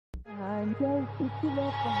Well,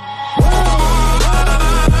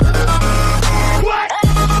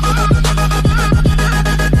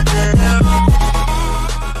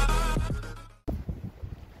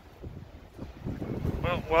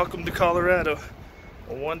 welcome to Colorado.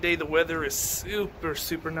 Well, one day the weather is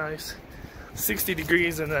super nice, 60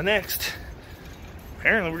 degrees, and the next,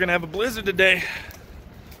 apparently we're gonna have a blizzard today.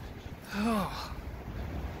 Oh,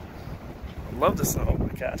 I love the snow. Oh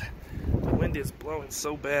my god, the wind is blowing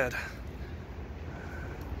so bad.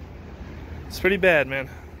 It's pretty bad, man.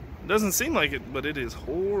 It doesn't seem like it, but it is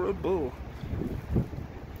horrible.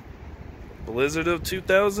 Blizzard of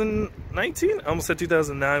 2019? I almost said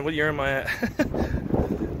 2009. What year am I at?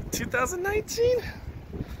 2019?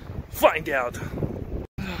 Find out.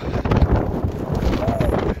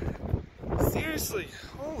 Seriously,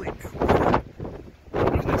 holy crap.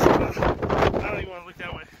 Goodness, I don't even want to look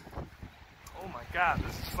that way. Oh my god,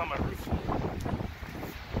 this is on my roof. Look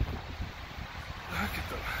at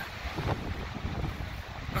them.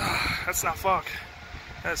 That's not fog.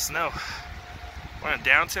 That's snow. We're in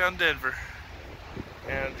downtown Denver.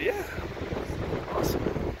 And yeah, awesome.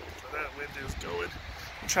 So that wind is going.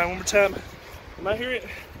 I'll try one more time. You might hear it.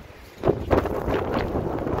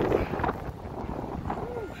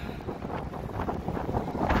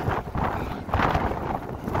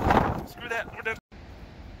 Screw that, we're done.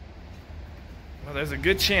 Well, there's a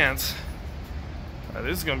good chance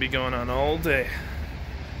this is going to be going on all day.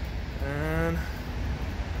 And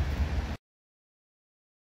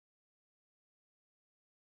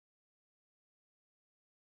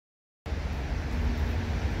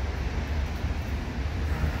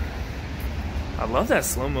I love that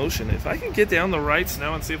slow motion. If I can get down the right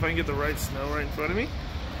snow and see if I can get the right snow right in front of me,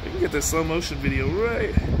 we can get this slow motion video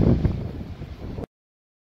right.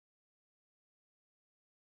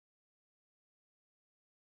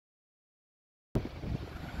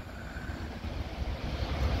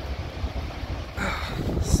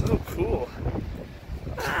 So cool.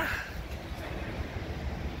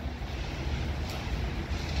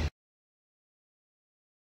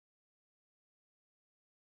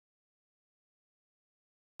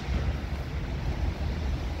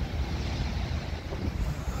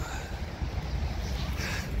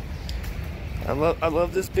 I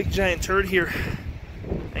love this big giant turd here.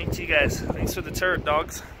 Thanks you guys. Thanks for the turd,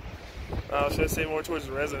 dogs. Should I say more towards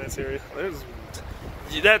the residence area?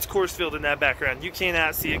 That's course field in that background. You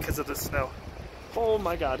cannot see it because of the snow. Oh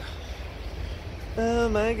my god. Oh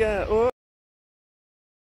my god. Oh.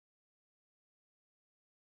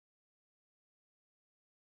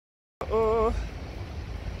 Oh.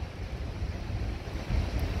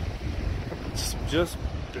 Just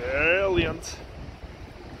brilliant.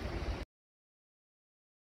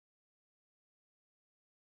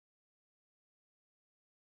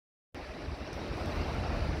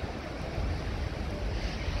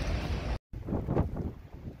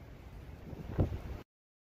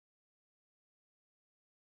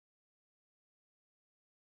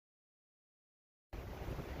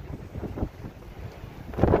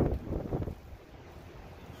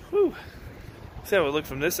 Whew. See how it looked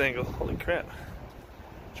from this angle. Holy crap.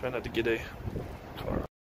 Try not to get a car.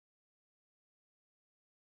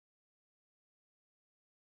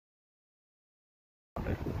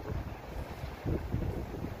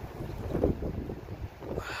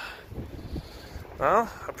 Well,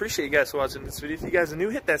 I appreciate you guys watching this video. If you guys are new,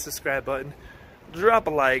 hit that subscribe button. Drop a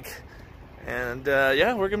like. And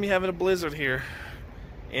yeah, we're going to be having a blizzard here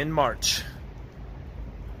in March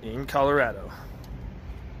in Colorado.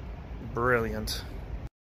 Brilliant.